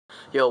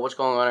Yo, what's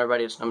going on,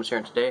 everybody? It's Numbers here,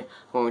 and today I'm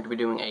going to be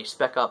doing a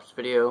Spec Ops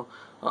video.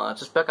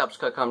 It's a Spec Ops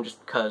cutcom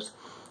just because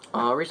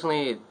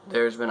recently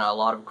there's been a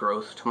lot of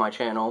growth to my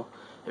channel.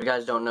 If you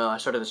guys don't know, I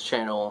started this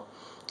channel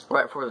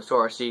right before the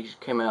SOAR-RC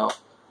came out,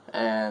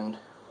 and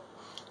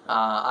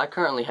I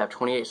currently have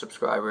 28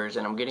 subscribers,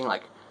 and I'm getting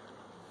like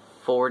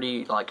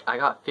 40, I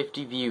got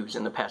 50 views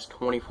in the past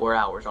 24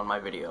 hours on my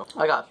video.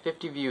 I got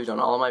 50 views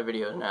on all of my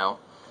videos now.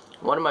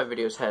 One of my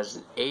videos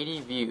has 80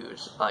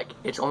 views,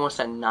 it's almost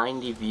at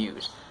 90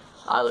 views.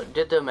 I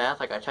did the math,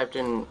 I typed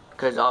in,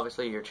 because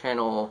obviously your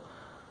channel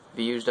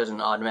views doesn't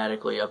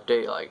automatically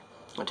update,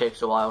 it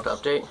takes a while to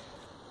update.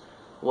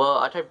 Well,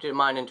 I typed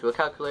mine into a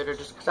calculator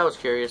just because I was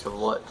curious of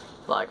what,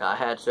 I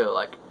had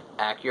so,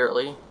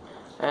 accurately.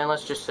 And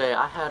let's just say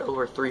I had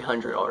over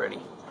 300 already.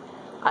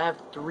 I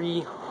have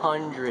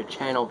 300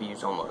 channel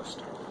views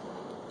almost.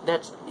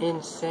 That's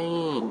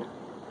insane.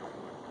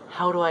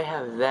 How do I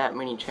have that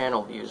many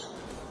channel views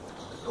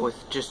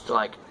with just,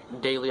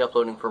 daily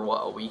uploading for, what,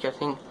 a week, I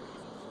think?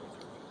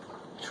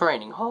 It's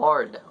raining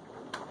hard.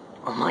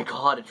 Oh my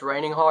god, it's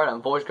raining hard.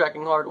 I'm voice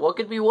cracking hard. What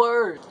could be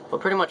worse? But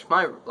pretty much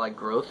my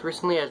growth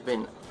recently has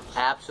been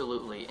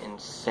absolutely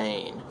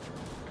insane.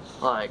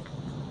 The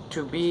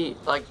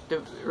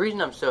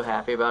reason I'm so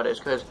happy about it is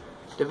because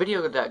the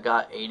video that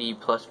got 80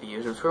 plus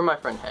views was for my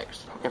friend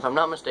Hex. If I'm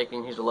not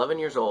mistaken, he's 11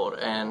 years old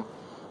and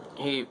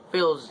he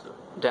feels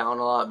down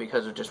a lot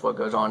because of just what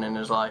goes on in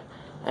his life,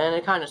 and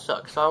it kind of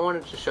sucks. So I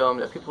wanted to show him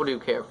that people do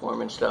care for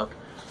him and stuff.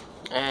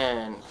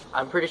 And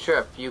I'm pretty sure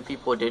a few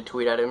people did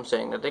tweet at him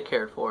saying that they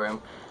cared for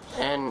him,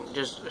 and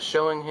just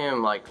showing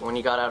him when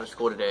he got out of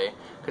school today,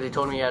 because he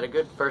told me he had a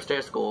good first day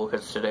of school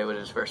because today was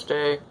his first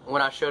day.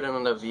 When I showed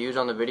him the views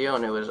on the video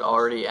and it was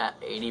already at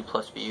 80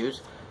 plus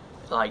views,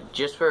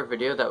 just for a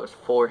video that was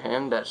for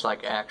him, that's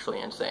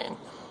actually insane.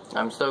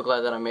 I'm so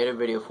glad that I made a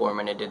video for him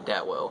and it did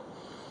that well.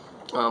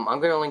 I'm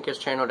going to link his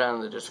channel down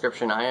in the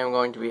description. I am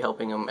going to be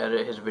helping him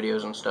edit his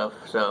videos and stuff,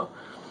 so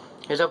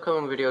his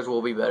upcoming videos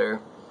will be better.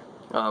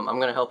 I'm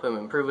going to help him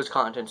improve his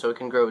content so he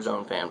can grow his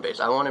own fan base.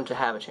 I want him to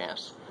have a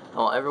chance. I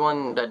want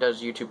everyone that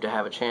does YouTube to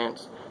have a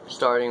chance,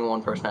 starting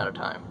one person at a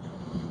time.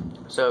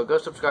 So go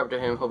subscribe to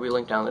him. He'll be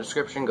linked down in the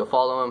description. Go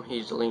follow him.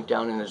 He's linked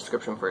down in the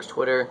description for his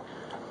Twitter.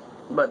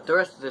 But the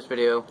rest of this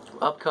video,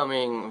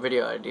 upcoming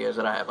video ideas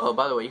that I have. Oh,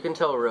 by the way, you can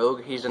tell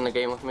Rogue he's in the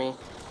game with me.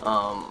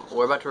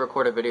 We're about to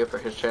record a video for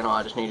his channel.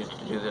 I just needed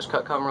to do this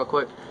cutcom real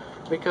quick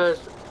because,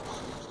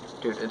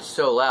 dude, it's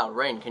so loud.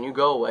 Rain, can you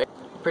go away?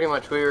 Pretty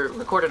much, we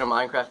recorded a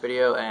Minecraft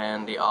video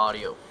and the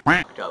audio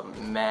f***ed up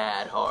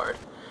mad hard.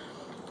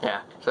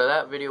 Yeah, so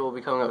that video will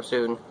be coming up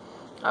soon.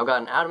 I've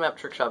got an out-of-map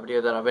trick shot video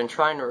that I've been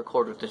trying to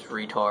record with this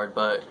retard,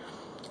 but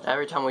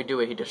every time we do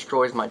it, he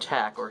destroys my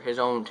tack, or his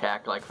own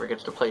tack,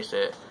 forgets to place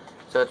it.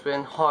 So it's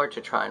been hard to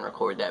try and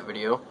record that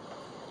video.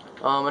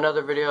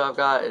 Another video I've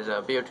got is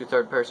a BO2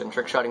 third-person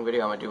trick-shotting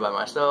video I'm going to do by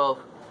myself.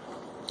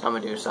 I'm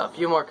going to do a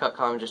few more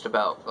cutcoms just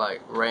about,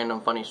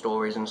 random funny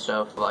stories and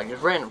stuff.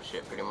 Just random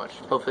shit, pretty much.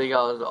 Hopefully you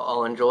guys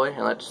all enjoy,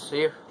 and let's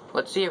see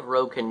if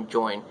Rogue can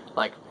join.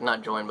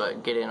 Not join,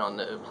 but get in on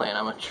the plan.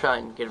 I'm going to try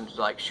and get him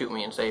to, shoot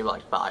me and say,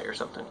 bye or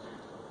something.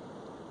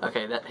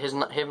 Okay,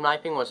 him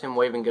knifing was him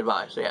waving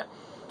goodbye, so yeah.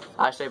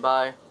 I say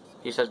bye,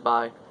 he says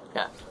bye.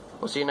 Yeah.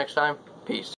 We'll see you next time. Peace.